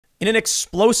In an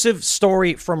explosive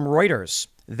story from Reuters,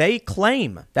 they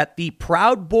claim that the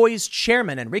Proud Boys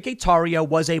chairman, Enrique Tarrio,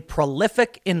 was a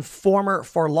prolific informer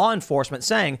for law enforcement,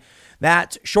 saying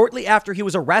that shortly after he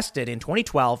was arrested in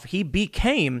 2012, he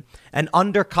became an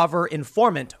undercover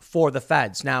informant for the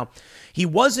feds. Now, he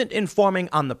wasn't informing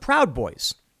on the Proud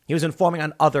Boys. He was informing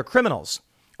on other criminals.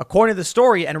 According to the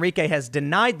story, Enrique has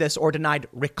denied this or denied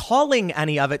recalling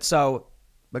any of it. So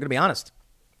we're going to be honest.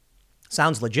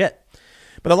 Sounds legit.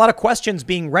 But a lot of questions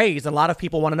being raised, and a lot of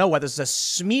people want to know whether it's a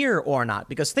smear or not.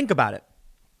 Because think about it.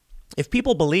 If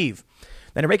people believe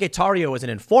that Enrique Tarrio is an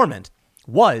informant,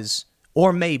 was,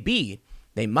 or may be,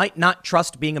 they might not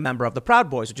trust being a member of the Proud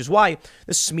Boys, which is why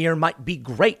the smear might be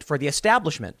great for the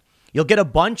establishment. You'll get a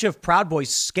bunch of Proud Boys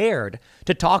scared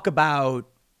to talk about,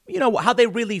 how they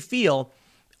really feel.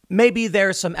 Maybe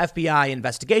there's some FBI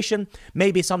investigation.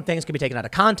 Maybe some things can be taken out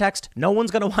of context. No one's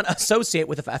going to want to associate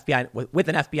with an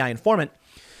FBI informant,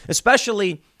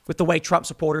 especially with the way Trump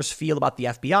supporters feel about the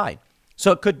FBI.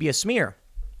 So it could be a smear.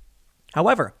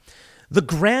 However, the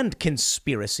grand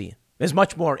conspiracy is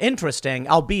much more interesting,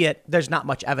 albeit there's not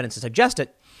much evidence to suggest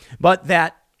it, but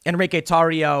that Enrique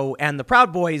Tarrio and the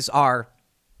Proud Boys are,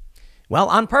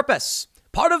 on purpose.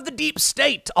 Part of the deep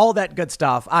state, all that good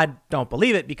stuff. I don't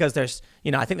believe it because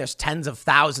I think there's tens of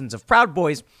thousands of Proud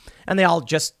Boys and they all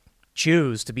just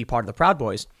choose to be part of the Proud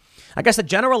Boys. I guess the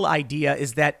general idea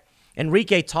is that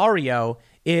Enrique Tarrio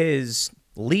is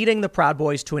leading the Proud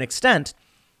Boys to an extent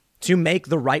to make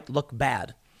the right look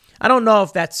bad. I don't know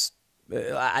if that's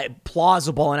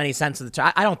plausible in any sense of the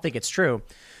term. I don't think it's true.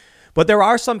 But there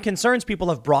are some concerns people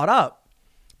have brought up.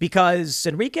 Because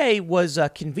Enrique was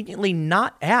conveniently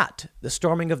not at the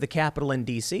storming of the Capitol in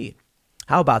D.C.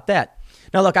 How about that?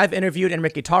 Now, look, I've interviewed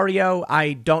Enrique Tarrio.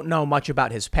 I don't know much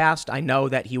about his past. I know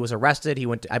that he was arrested.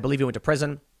 I believe he went to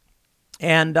prison.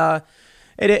 And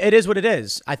it is what it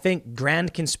is. I think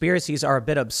grand conspiracies are a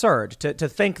bit absurd to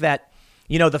think that,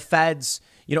 the feds,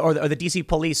 or the D.C.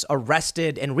 police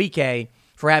arrested Enrique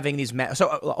for having these. So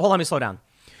hold on, let me slow down.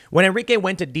 When Enrique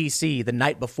went to D.C. the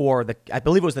night before, I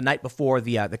believe it was the night before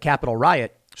the Capitol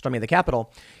riot, storming of the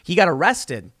Capitol, he got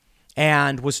arrested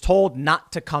and was told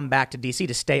not to come back to D.C.,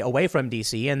 to stay away from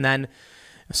D.C. And then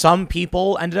some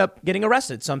people ended up getting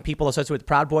arrested. Some people associated with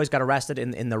Proud Boys got arrested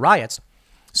in the riots.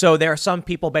 So there are some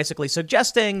people basically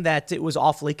suggesting that it was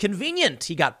awfully convenient.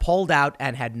 He got pulled out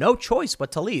and had no choice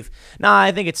but to leave. Nah,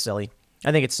 I think it's silly.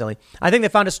 I think they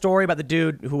found a story about the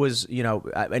dude who was,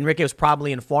 Enrique was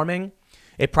probably informing.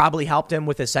 It probably helped him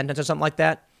with his sentence or something like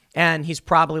that. And he's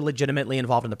probably legitimately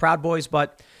involved in the Proud Boys.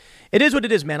 But it is what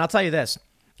it is, man. I'll tell you this.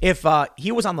 If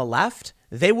he was on the left,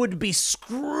 they would be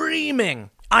screaming,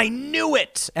 "I knew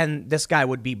it!" And this guy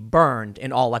would be burned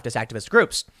in all leftist activist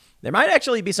groups. There might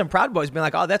actually be some Proud Boys being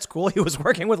like, "Oh, that's cool. He was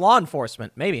working with law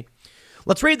enforcement." Maybe.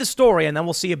 Let's read the story, and then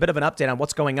we'll see a bit of an update on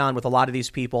what's going on with a lot of these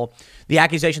people. The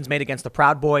accusations made against the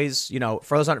Proud Boys,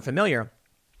 for those who aren't familiar,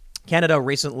 Canada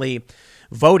recently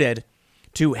voted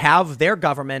to have their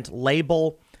government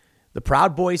label the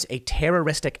Proud Boys a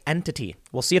terroristic entity.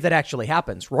 We'll see if that actually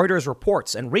happens. Reuters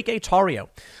reports Enrique Tarrio,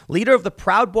 leader of the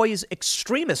Proud Boys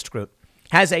extremist group,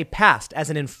 has a past as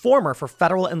an informer for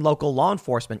federal and local law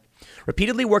enforcement,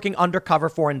 repeatedly working undercover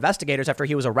for investigators after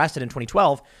he was arrested in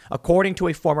 2012, according to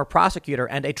a former prosecutor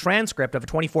and a transcript of a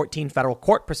 2014 federal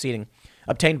court proceeding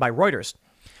obtained by Reuters.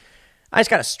 I just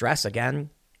got to stress again,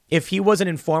 if he was an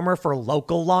informer for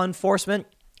local law enforcement,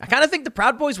 I kind of think the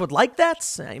Proud Boys would like that.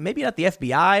 Maybe not the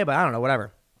FBI, but I don't know,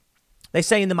 whatever. They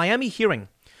say in the Miami hearing,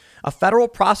 a federal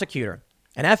prosecutor,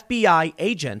 an FBI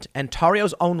agent, and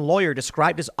Tarrio's own lawyer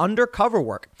described his undercover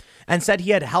work and said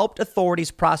he had helped authorities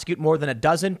prosecute more than a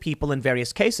dozen people in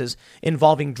various cases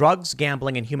involving drugs,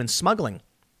 gambling, and human smuggling.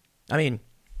 I mean,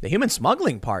 the human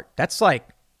smuggling part, that's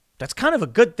kind of a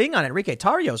good thing on Enrique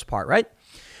Tarrio's part, right?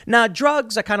 Now,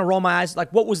 drugs, I kind of roll my eyes.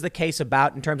 Like, what was the case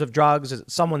about in terms of drugs? Is it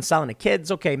someone selling to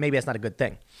kids? Okay, maybe that's not a good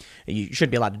thing. You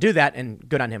shouldn't be allowed to do that, and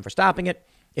good on him for stopping it.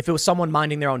 If it was someone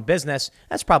minding their own business,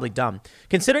 that's probably dumb.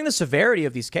 Considering the severity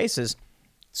of these cases,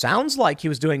 sounds like he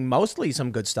was doing mostly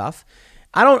some good stuff.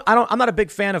 I'm not a big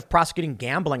fan of prosecuting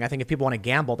gambling. I think if people want to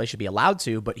gamble, they should be allowed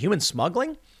to. But human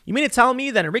smuggling? You mean to tell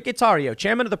me that Enrique Tarrio,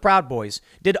 chairman of the Proud Boys,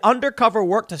 did undercover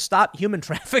work to stop human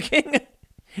trafficking?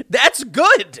 That's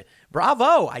good.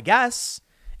 Bravo, I guess.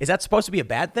 Is that supposed to be a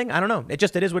bad thing? I don't know. It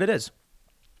is what it is.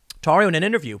 Tarrio, in an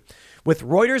interview with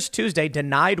Reuters Tuesday,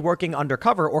 denied working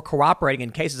undercover or cooperating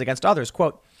in cases against others.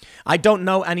 Quote, "I don't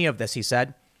know any of this," he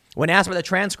said. When asked about the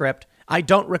transcript, "I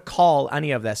don't recall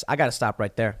any of this." I got to stop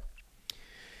right there.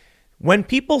 When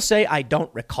people say, "I don't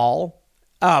recall,"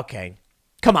 okay,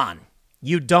 come on.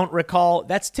 You don't recall.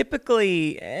 That's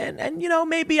typically, and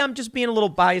maybe I'm just being a little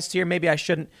biased here. Maybe I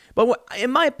shouldn't. But in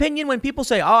my opinion, when people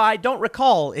say, oh, I don't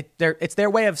recall, it's their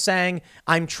way of saying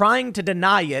I'm trying to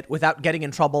deny it without getting in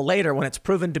trouble later when it's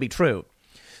proven to be true.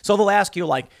 So they'll ask you,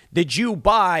 like, did you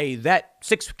buy that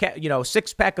six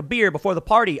pack of beer before the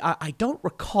party? I don't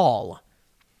recall.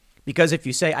 Because if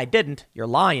you say I didn't, you're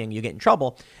lying, you get in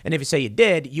trouble. And if you say you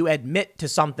did, you admit to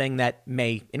something that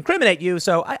may incriminate you.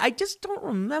 So I just don't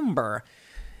remember.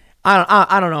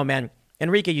 I don't know, man.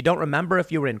 Enrique, you don't remember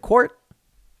if you were in court?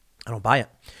 I don't buy it.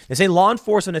 They say law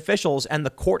enforcement officials and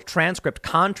the court transcript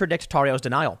contradict Tarrio's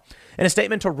denial. In a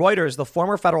statement to Reuters, the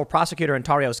former federal prosecutor in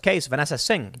Tarrio's case, Vanessa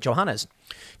Singh Johannes,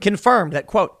 confirmed that,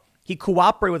 quote, he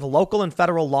cooperated with local and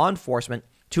federal law enforcement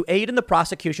to aid in the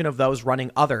prosecution of those running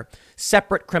other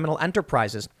separate criminal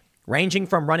enterprises, ranging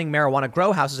from running marijuana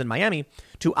grow houses in Miami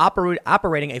to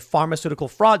operating a pharmaceutical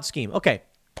fraud scheme. Okay.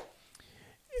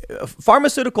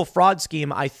 Pharmaceutical fraud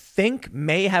scheme, I think,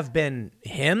 may have been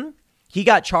him. He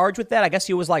got charged with that. I guess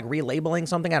he was like relabeling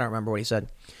something. I don't remember what he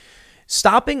said.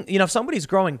 Stopping, if somebody's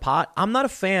growing pot, I'm not a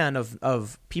fan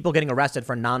of people getting arrested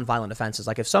for nonviolent offenses.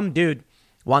 Like if some dude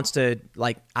wants to,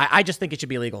 I just think it should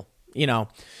be illegal.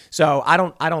 So I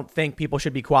don't think people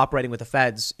should be cooperating with the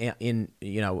feds in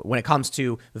when it comes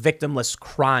to victimless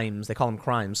crimes. They call them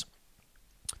crimes.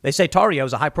 They say Tarrio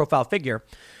is a high profile figure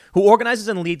who organizes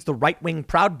and leads the right wing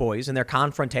Proud Boys in their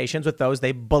confrontations with those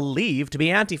they believe to be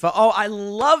Antifa. Oh, I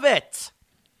love it.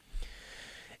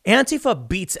 Antifa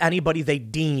beats anybody they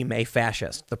deem a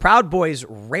fascist. The Proud Boys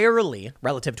rarely,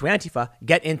 relative to Antifa,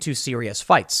 get into serious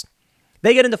fights.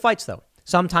 They get into fights, though.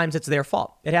 Sometimes it's their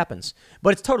fault. It happens.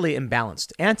 But it's totally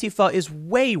imbalanced. Antifa is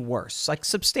way worse, like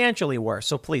substantially worse.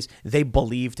 So please, they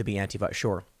believe to be Antifa,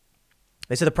 sure.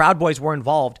 They say the Proud Boys were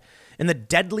involved in the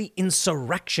deadly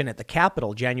insurrection at the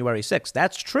Capitol January 6th.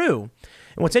 That's true.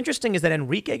 And what's interesting is that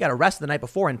Enrique got arrested the night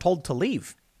before and told to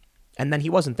leave. And then he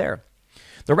wasn't there.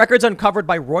 The records uncovered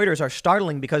by Reuters are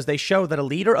startling because they show that a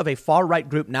leader of a far-right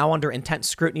group now under intense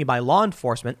scrutiny by law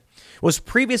enforcement was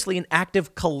previously an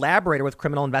active collaborator with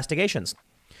criminal investigations.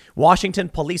 Washington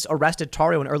police arrested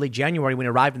Tarrio in early January when he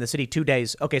arrived in the city 2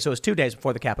 days. Okay, so it was 2 days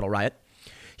before the Capitol riot.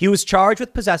 He was charged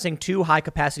with possessing 2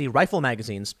 high-capacity rifle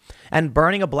magazines and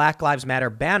burning a Black Lives Matter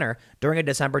banner during a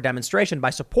December demonstration by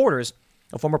supporters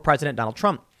of former President Donald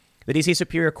Trump. The D.C.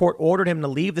 Superior Court ordered him to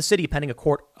leave the city pending a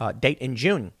court date in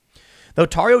June. Though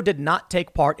Tarrio did not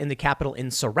take part in the Capitol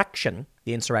insurrection,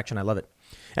 I love it,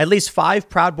 at least 5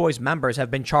 Proud Boys members have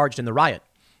been charged in the riot.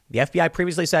 The FBI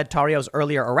previously said Tarrio's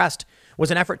earlier arrest was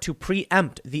an effort to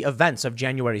preempt the events of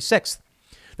January 6th.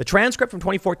 The transcript from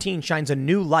 2014 shines a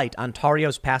new light on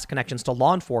Tarrio's past connections to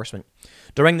law enforcement.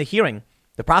 During the hearing,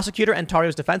 the prosecutor and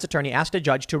Tarrio's defense attorney asked a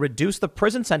judge to reduce the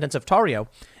prison sentence of Tarrio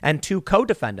and 2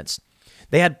 co-defendants.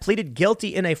 They had pleaded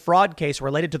guilty in a fraud case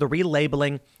related to the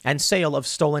relabeling and sale of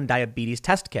stolen diabetes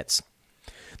test kits.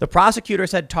 The prosecutor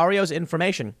said Tarrio's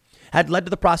information had led to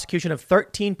the prosecution of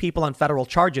 13 people on federal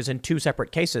charges in 2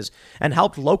 separate cases and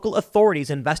helped local authorities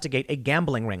investigate a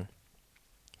gambling ring.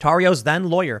 Tarrio's then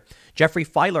lawyer, Jeffrey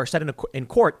Filer, said in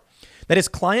court that his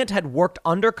client had worked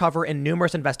undercover in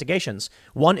numerous investigations,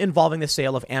 one involving the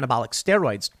sale of anabolic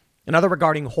steroids, another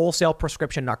regarding wholesale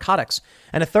prescription narcotics,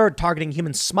 and a third targeting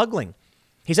human smuggling.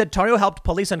 He said Tarrio helped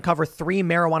police uncover 3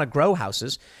 marijuana grow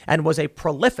houses and was a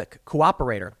prolific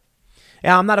cooperator.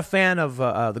 Yeah, I'm not a fan of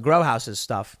the grow houses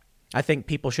stuff. I think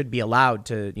people should be allowed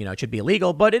to, it should be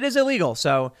illegal, but it is illegal.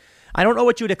 So I don't know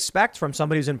what you'd expect from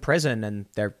somebody who's in prison and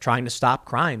they're trying to stop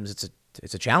crimes.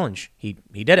 It's a challenge. He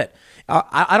did it.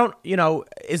 I don't,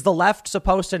 is the left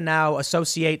supposed to now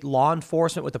associate law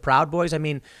enforcement with the Proud Boys? I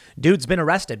mean, dude's been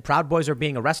arrested. Proud Boys are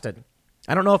being arrested.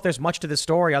 I don't know if there's much to this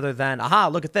story other than,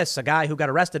 look at this. A guy who got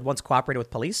arrested once cooperated with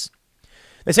police.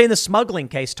 They say in the smuggling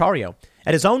case, Tarrio,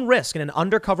 at his own risk in an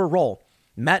undercover role,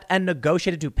 met and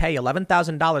negotiated to pay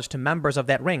 $11,000 to members of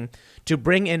that ring to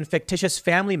bring in fictitious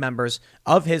family members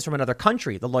of his from another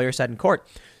country, the lawyer said in court.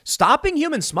 Stopping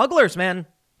human smugglers, man.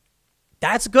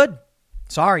 That's good.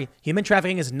 Sorry, human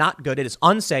trafficking is not good. It is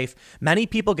unsafe. Many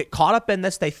people get caught up in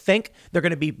this. They think they're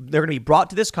going to be brought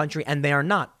to this country, and they are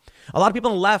not. A lot of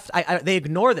people on the left, they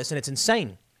ignore this, and it's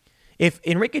insane. If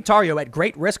Enrique Tarrio, at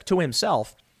great risk to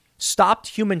himself, stopped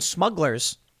human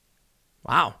smugglers,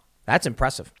 wow, that's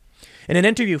impressive. In an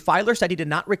interview, Filer said he did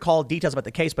not recall details about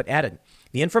the case, but added,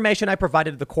 the information I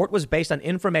provided to the court was based on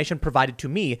information provided to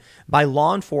me by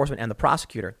law enforcement and the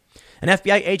prosecutor. An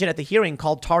FBI agent at the hearing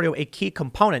called Tarrio a key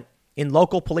component in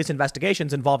local police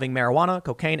investigations involving marijuana,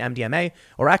 cocaine, MDMA,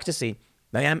 or ecstasy.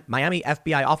 The Miami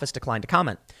FBI office declined to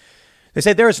comment. They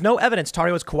say there is no evidence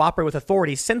Tarrio has cooperated with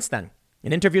authorities since then.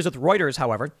 In interviews with Reuters,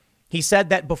 however, He said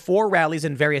that before rallies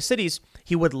in various cities,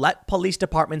 he would let police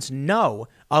departments know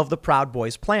of the Proud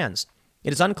Boys' plans.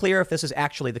 It is unclear if this is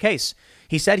actually the case.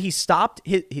 He said he stopped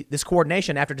this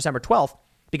coordination after December 12th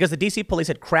because the DC police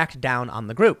had cracked down on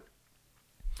the group.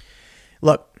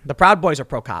 Look, the Proud Boys are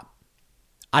pro-cop.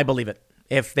 I believe it.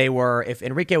 If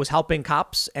Enrique was helping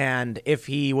cops and if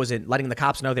he wasn't letting the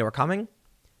cops know they were coming,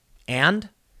 and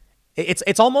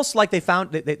it's almost like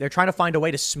they're trying to find a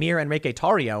way to smear Enrique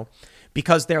Tarrio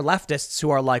because they're leftists who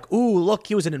are like, ooh, look,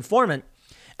 he was an informant.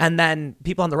 And then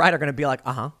people on the right are going to be like,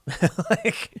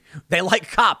 like, they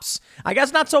like cops. I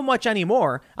guess not so much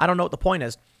anymore. I don't know what the point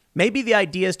is. Maybe the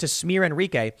idea is to smear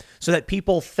Enrique so that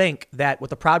people think that what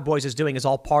the Proud Boys is doing is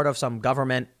all part of some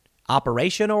government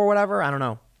operation or whatever. I don't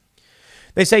know.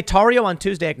 They say Tarrio on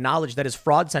Tuesday acknowledged that his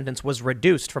fraud sentence was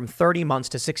reduced from 30 months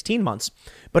to 16 months,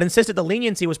 but insisted the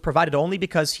leniency was provided only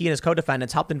because he and his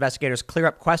co-defendants helped investigators clear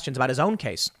up questions about his own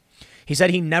case. He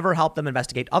said he never helped them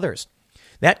investigate others.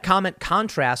 That comment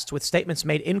contrasts with statements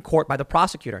made in court by the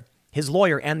prosecutor, his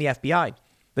lawyer, and the FBI.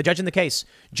 The judge in the case,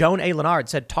 Joan A. Leonard,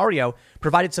 said Tarrio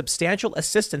provided substantial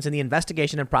assistance in the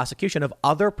investigation and prosecution of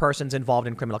other persons involved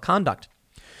in criminal conduct.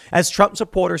 As Trump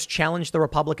supporters challenged the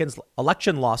Republicans'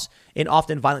 election loss in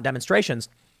often violent demonstrations,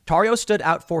 Tarrio stood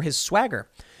out for his swagger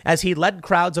as he led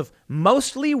crowds of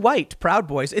mostly white Proud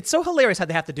Boys. It's so hilarious how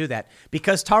they have to do that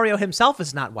because Tarrio himself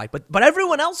is not white, but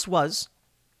everyone else was.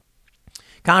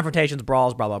 Confrontations,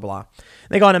 brawls, blah, blah, blah.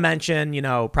 They go on to mention,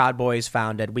 Proud Boys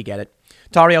founded. We get it.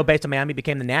 Tarrio, based in Miami,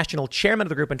 became the national chairman of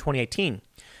the group in 2018.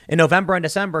 In November and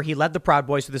December, he led the Proud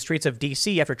Boys through the streets of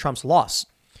D.C. after Trump's loss.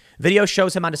 Video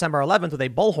shows him on December 11th with a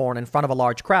bullhorn in front of a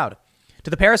large crowd.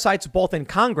 To the parasites both in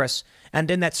Congress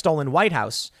and in that stolen White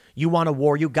House, you want a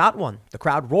war, you got one. The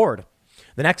crowd roared.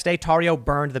 The next day, Tarrio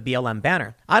burned the BLM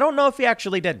banner. I don't know if he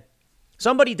actually did.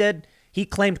 Somebody did. He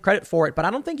claimed credit for it, but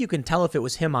I don't think you can tell if it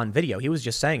was him on video. He was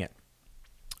just saying it.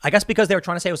 I guess because they were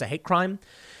trying to say it was a hate crime.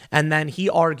 And then he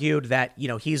argued that,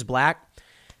 he's black.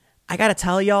 I got to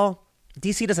tell y'all,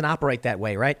 DC doesn't operate that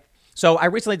way, right? So I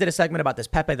recently did a segment about this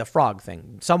Pepe the Frog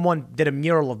thing. Someone did a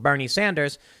mural of Bernie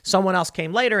Sanders. Someone else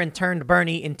came later and turned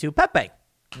Bernie into Pepe.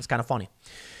 It's kind of funny.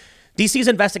 DC's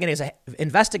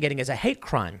investigating as a hate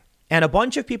crime. And a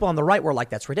bunch of people on the right were like,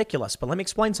 that's ridiculous. But let me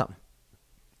explain something.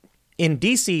 In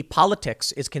DC,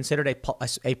 politics is considered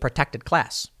a protected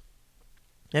class.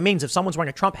 That means if someone's wearing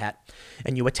a Trump hat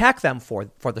and you attack them for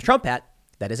the Trump hat,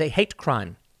 that is a hate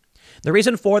crime. The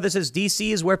reason for this is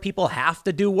DC is where people have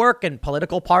to do work and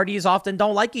political parties often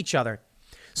don't like each other.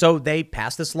 So they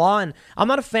passed this law, and I'm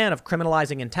not a fan of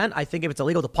criminalizing intent. I think if it's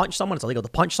illegal to punch someone, it's illegal to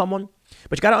punch someone.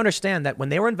 But you got to understand that when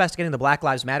they were investigating the Black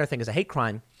Lives Matter thing as a hate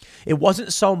crime, it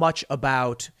wasn't so much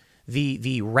about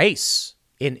the race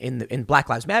in Black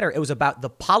Lives Matter. It was about the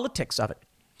politics of it.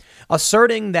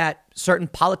 Asserting that certain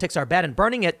politics are bad and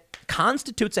burning it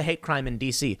constitutes a hate crime in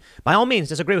DC. By all means,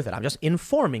 disagree with it. I'm just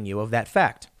informing you of that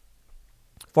fact.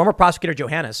 Former prosecutor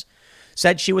Johannes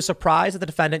said she was surprised that the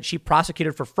defendant she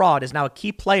prosecuted for fraud is now a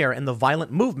key player in the violent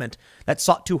movement that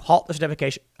sought to halt the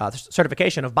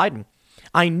certification of Biden.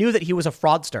 I knew that he was a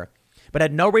fraudster, but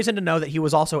had no reason to know that he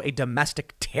was also a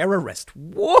domestic terrorist.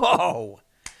 Whoa!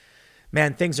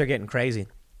 Man, things are getting crazy.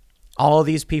 All of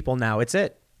these people now, it's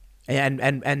it.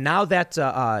 And now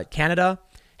that Canada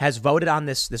has voted on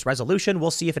this resolution,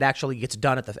 we'll see if it actually gets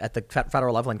done at the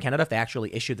federal level in Canada, if they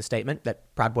actually issue the statement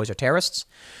that Proud Boys are terrorists.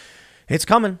 It's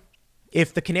coming.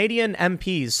 If the Canadian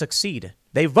MPs succeed,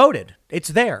 they voted. It's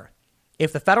there.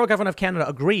 If the federal government of Canada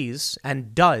agrees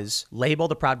and does label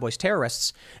the Proud Boys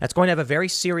terrorists, that's going to have a very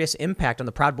serious impact on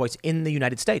the Proud Boys in the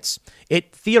United States.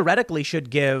 It theoretically should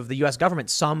give the U.S. government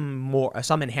some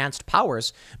enhanced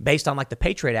powers based on like the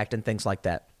Patriot Act and things like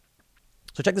that.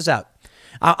 So check this out.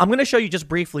 I'm going to show you just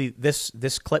briefly this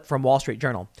clip from Wall Street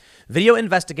Journal. Video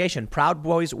investigation. Proud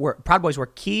Boys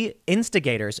were key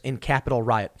instigators in Capitol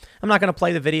riot. I'm not going to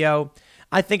play the video.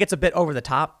 I think it's a bit over the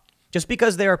top. Just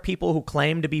because there are people who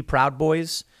claim to be Proud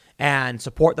Boys and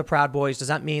support the Proud Boys does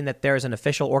not mean that there's an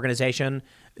official organization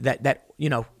that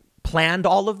planned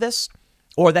all of this,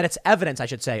 or that it's evidence, I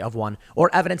should say, of one, or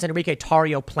evidence Enrique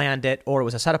Tarrio planned it, or it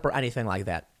was a setup or anything like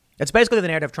that. It's basically the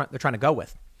narrative they're trying to go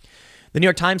with. The New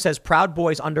York Times says Proud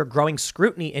Boys under growing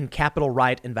scrutiny in Capitol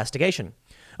riot investigation.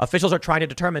 Officials are trying to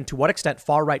determine to what extent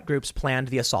far-right groups planned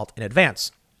the assault in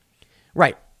advance.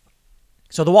 Right.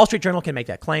 So the Wall Street Journal can make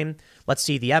that claim. Let's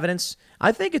see the evidence.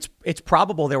 I think it's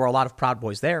probable there were a lot of Proud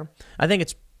Boys there. I think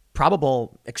it's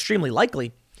probable, extremely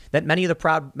likely, that many of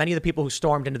the people who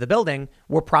stormed into the building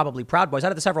were probably Proud Boys.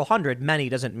 Out of the several hundred, many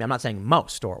doesn't. I'm not saying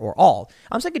most or all.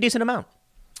 I'm saying a decent amount.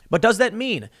 But does that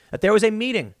mean that there was a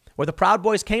meeting where the Proud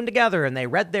Boys came together and they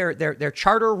read their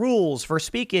charter rules for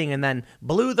speaking and then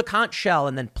blew the conch shell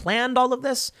and then planned all of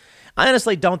this? I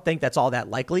honestly don't think that's all that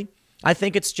likely. I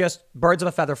think it's just birds of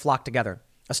a feather flock together,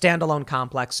 a standalone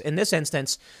complex. In this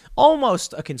instance,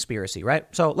 almost a conspiracy, right?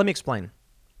 So let me explain.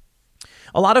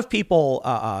 A lot of people,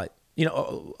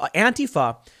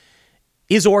 Antifa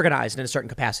is organized in a certain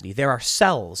capacity. There are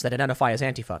cells that identify as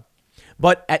Antifa.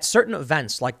 But at certain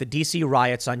events, like the DC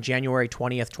riots on January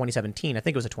 20th, 2017, I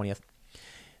think it was the 20th,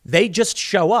 they just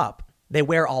show up, they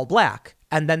wear all black,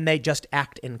 and then they just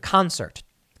act in concert.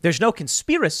 There's no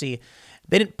conspiracy.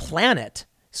 They didn't plan it,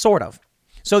 sort of.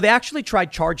 So they actually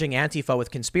tried charging Antifa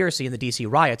with conspiracy in the DC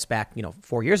riots back,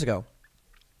 4 years ago.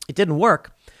 It didn't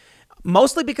work,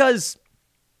 mostly because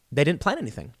they didn't plan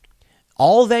anything.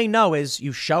 All they know is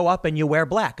you show up and you wear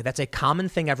black. That's a common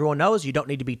thing everyone knows. You don't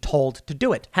need to be told to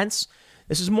do it. Hence,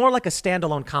 this is more like a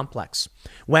standalone complex.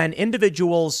 When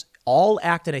individuals all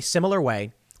act in a similar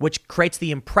way, which creates the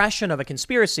impression of a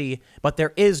conspiracy, but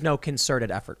there is no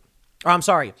concerted effort. Or I'm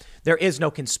sorry, there is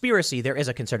no conspiracy, there is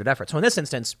a concerted effort. So in this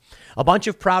instance, a bunch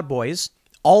of Proud Boys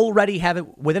already have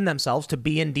it within themselves to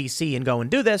be in DC and go and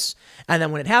do this. And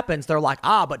then when it happens, they're like,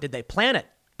 but did they plan it?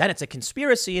 Then it's a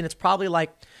conspiracy. And it's probably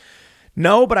like,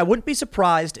 no, but I wouldn't be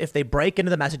surprised if they break into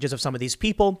the messages of some of these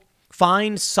people,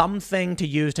 find something to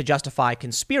use to justify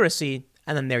conspiracy,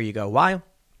 and then there you go. Why?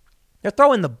 They're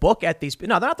throwing the book at these.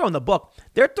 No, they're not throwing the book.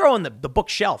 They're throwing the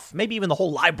bookshelf, maybe even the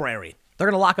whole library. They're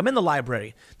going to lock them in the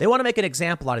library. They want to make an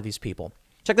example out of these people.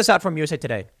 Check this out from USA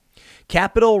Today.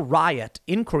 Capitol riot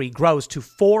inquiry grows to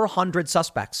 400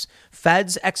 suspects.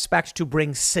 Feds expect to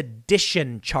bring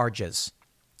sedition charges.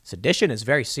 Sedition is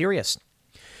very serious.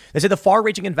 They say the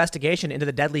far-reaching investigation into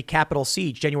the deadly Capitol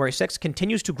siege January 6th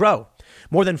continues to grow.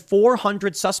 More than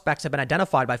 400 suspects have been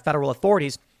identified by federal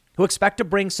authorities who expect to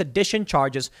bring sedition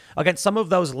charges against some of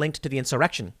those linked to the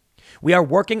insurrection. We are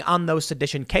working on those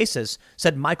sedition cases,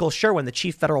 said Michael Sherwin, the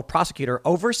chief federal prosecutor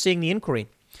overseeing the inquiry.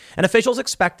 And officials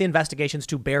expect the investigations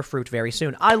to bear fruit very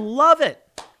soon. I love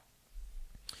it.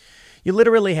 You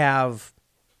literally have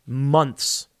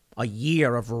months, a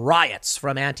year of riots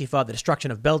from Antifa, the destruction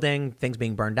of building, things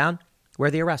being burned down. Where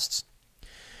are the arrests?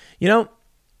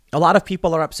 A lot of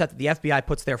people are upset that the FBI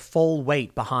puts their full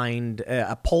weight behind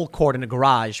a pole cord in a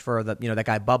garage for that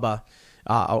guy Bubba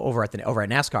over at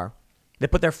NASCAR. They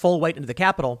put their full weight into the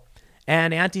Capitol,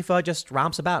 and Antifa just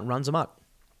romps about and runs them up.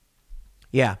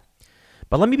 Yeah.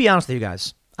 But let me be honest with you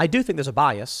guys. I do think there's a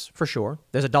bias, for sure.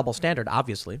 There's a double standard,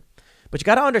 obviously. But you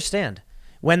got to understand,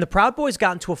 when the Proud Boys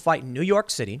got into a fight in New York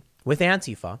City with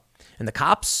Antifa, and the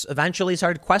cops eventually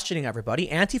started questioning everybody,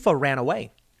 Antifa ran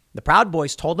away. The Proud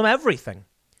Boys told them everything.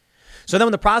 So then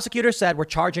when the prosecutor said, we're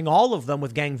charging all of them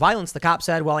with gang violence, the cop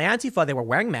said, well, Antifa, they were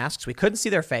wearing masks. We couldn't see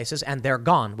their faces, and they're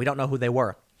gone. We don't know who they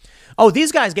were. Oh,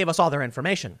 these guys gave us all their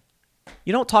information.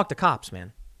 You don't talk to cops,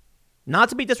 man. Not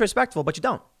to be disrespectful, but you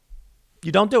don't.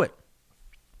 You don't do it.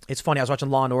 It's funny. I was watching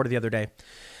Law & Order the other day.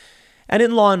 And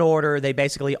in Law & Order, they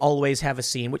basically always have a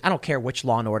scene. I don't care which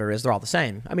Law & Order is. They're all the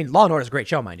same. I mean, Law & Order is a great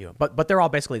show, mind you. But they're all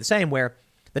basically the same, where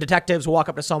the detectives will walk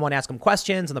up to someone, ask them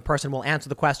questions, and the person will answer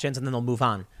the questions, and then they'll move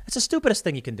on. It's the stupidest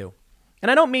thing you can do. And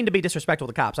I don't mean to be disrespectful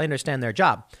to cops. I understand their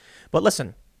job. But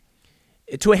listen,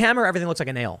 to a hammer, everything looks like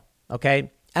a nail,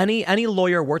 okay? Any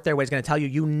lawyer worth their way is going to tell you,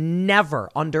 you never,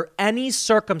 under any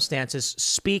circumstances,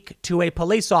 speak to a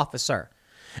police officer.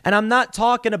 And I'm not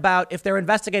talking about if they're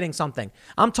investigating something.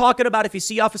 I'm talking about if you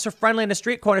see Officer Friendly in the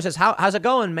street corner says, how's it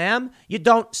going, ma'am? You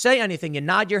don't say anything. You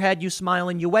nod your head, you smile,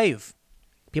 and you wave.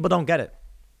 People don't get it.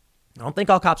 I don't think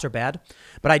all cops are bad,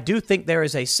 but I do think there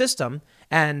is a system,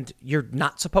 and you're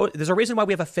not supposed. There's a reason why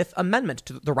we have a Fifth Amendment,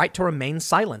 to the right to remain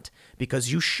silent,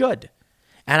 because you should.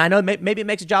 And I know maybe it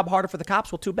makes the job harder for the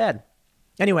cops. Well, too bad.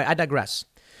 Anyway, I digress.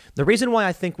 The reason why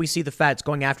I think we see the feds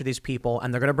going after these people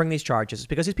and they're going to bring these charges is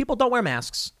because these people don't wear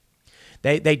masks.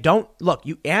 They don't look.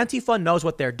 Antifa knows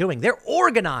what they're doing. They're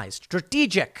organized,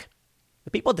 strategic.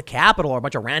 The people at the Capitol are a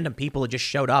bunch of random people who just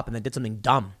showed up and then did something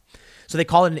dumb. So they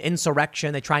call it an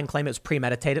insurrection. They try and claim it was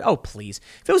premeditated. Oh, please.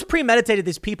 If it was premeditated,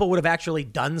 these people would have actually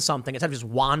done something instead of just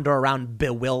wander around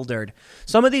bewildered.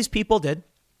 Some of these people did.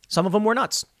 Some of them were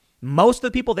nuts. Most of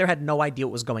the people there had no idea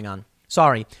what was going on.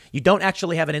 Sorry, you don't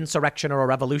actually have an insurrection or a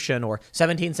revolution or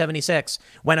 1776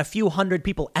 when a few hundred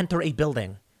people enter a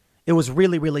building. It was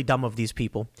really, really dumb of these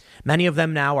people. Many of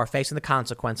them now are facing the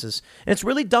consequences. And it's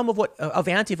really dumb of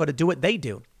Antifa to do what they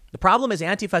do. The problem is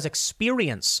Antifa's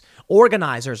experience,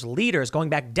 organizers, leaders going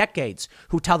back decades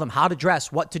who tell them how to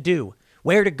dress, what to do,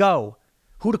 where to go,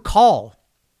 who to call.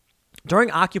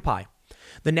 During Occupy,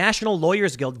 the National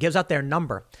Lawyers Guild gives out their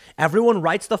number. Everyone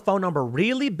writes the phone number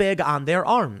really big on their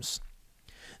arms.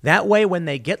 That way, when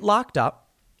they get locked up,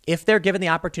 if they're given the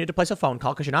opportunity to place a phone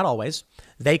call, because you're not always,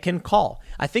 they can call.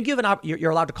 I think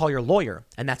you're allowed to call your lawyer,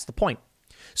 and that's the point.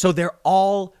 So they're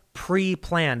all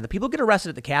pre-planned. The people who get arrested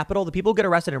at the Capitol, the people who get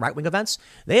arrested in right-wing events,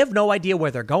 they have no idea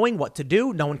where they're going, what to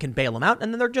do. No one can bail them out,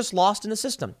 and then they're just lost in the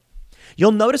system.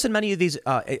 You'll notice in many of these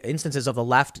instances of the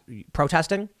left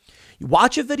protesting, you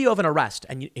watch a video of an arrest,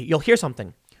 and you'll hear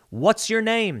something. What's your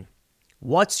name?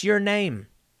 What's your name?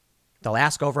 They'll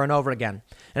ask over and over again.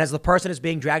 And as the person is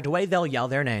being dragged away, they'll yell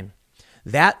their name.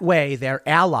 That way, their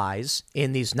allies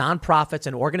in these nonprofits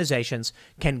and organizations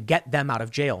can get them out of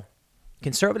jail.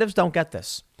 Conservatives don't get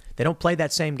this. They don't play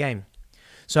that same game.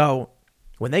 So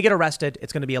when they get arrested,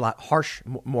 it's going to be a lot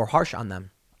more harsh on them.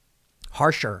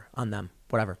 Harsher on them,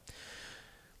 whatever.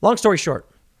 Long story short,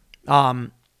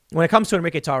 when it comes to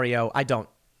Enrique Tarrio, I don't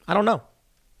know.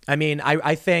 I mean,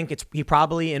 I think he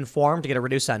probably informed to get a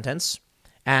reduced sentence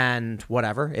and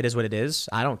whatever. It is what it is.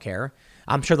 I don't care.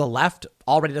 I'm sure the left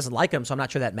already doesn't like him, so I'm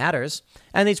not sure that matters.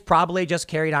 And he's probably just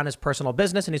carried on his personal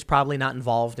business, and he's probably not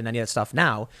involved in any of that stuff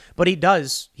now. But he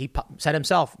said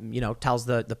himself, tells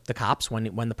the cops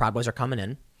when the Proud Boys are coming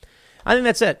in. I think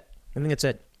that's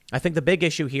it. I think the big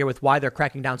issue here with why they're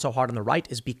cracking down so hard on the right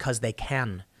is because they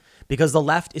can. Because the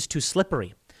left is too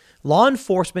slippery. Law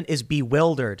enforcement is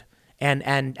bewildered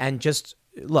and just,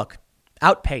 look,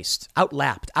 outpaced,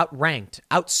 outlapped, outranked,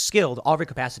 outskilled, all every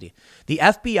capacity. The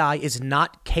FBI is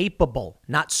not capable,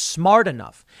 not smart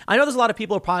enough. I know there's a lot of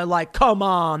people who are probably like, come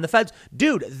on, the feds.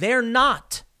 Dude, they're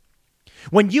not.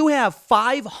 When you have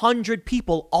 500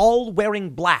 people all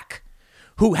wearing black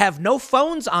who have no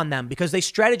phones on them because they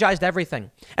strategized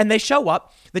everything, and they show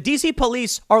up, the DC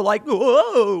police are like,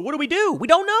 whoa, what do? We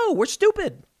don't know. We're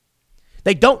stupid.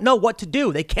 They don't know what to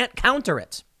do. They can't counter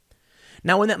it.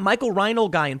 Now, when that Michael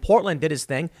Reinl guy in Portland did his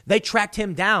thing, they tracked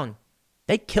him down.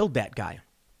 They killed that guy.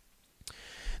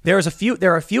 There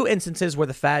are a few instances where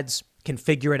the feds can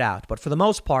figure it out. But for the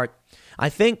most part, I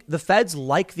think the feds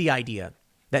like the idea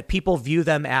that people view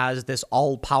them as this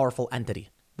all-powerful entity,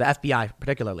 the FBI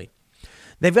particularly.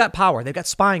 They've got power. They've got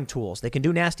spying tools. They can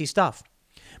do nasty stuff.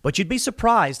 But you'd be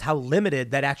surprised how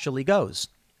limited that actually goes.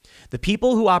 The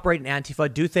people who operate in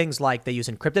Antifa do things like they use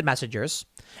encrypted messengers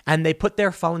and they put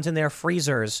their phones in their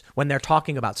freezers when they're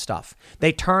talking about stuff.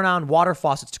 They turn on water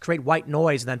faucets to create white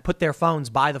noise and then put their phones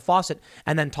by the faucet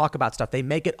and then talk about stuff. They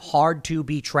make it hard to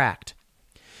be tracked.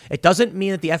 It doesn't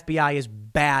mean that the FBI is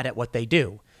bad at what they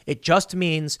do. It just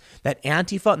means that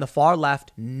Antifa and the far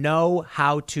left know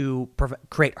how to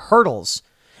create hurdles,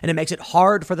 and it makes it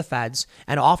hard for the feds.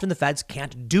 And often the feds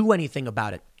can't do anything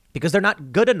about it because they're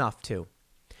not good enough to.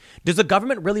 Does the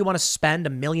government really want to spend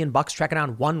 $1 million tracking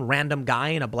down one random guy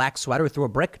in a black sweater who threw a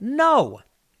brick? No.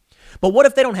 But what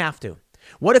if they don't have to?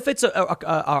 What if it's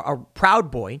a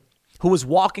Proud Boy who was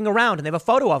walking around and they have a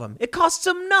photo of him? It costs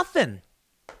them nothing.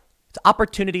 It's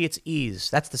opportunity. It's ease.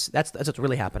 That's what's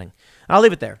really happening. I'll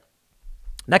leave it there.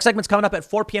 Next segment's coming up at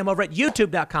 4 p.m. over at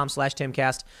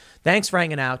youtube.com/Timcast. Thanks for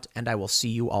hanging out, and I will see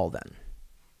you all then.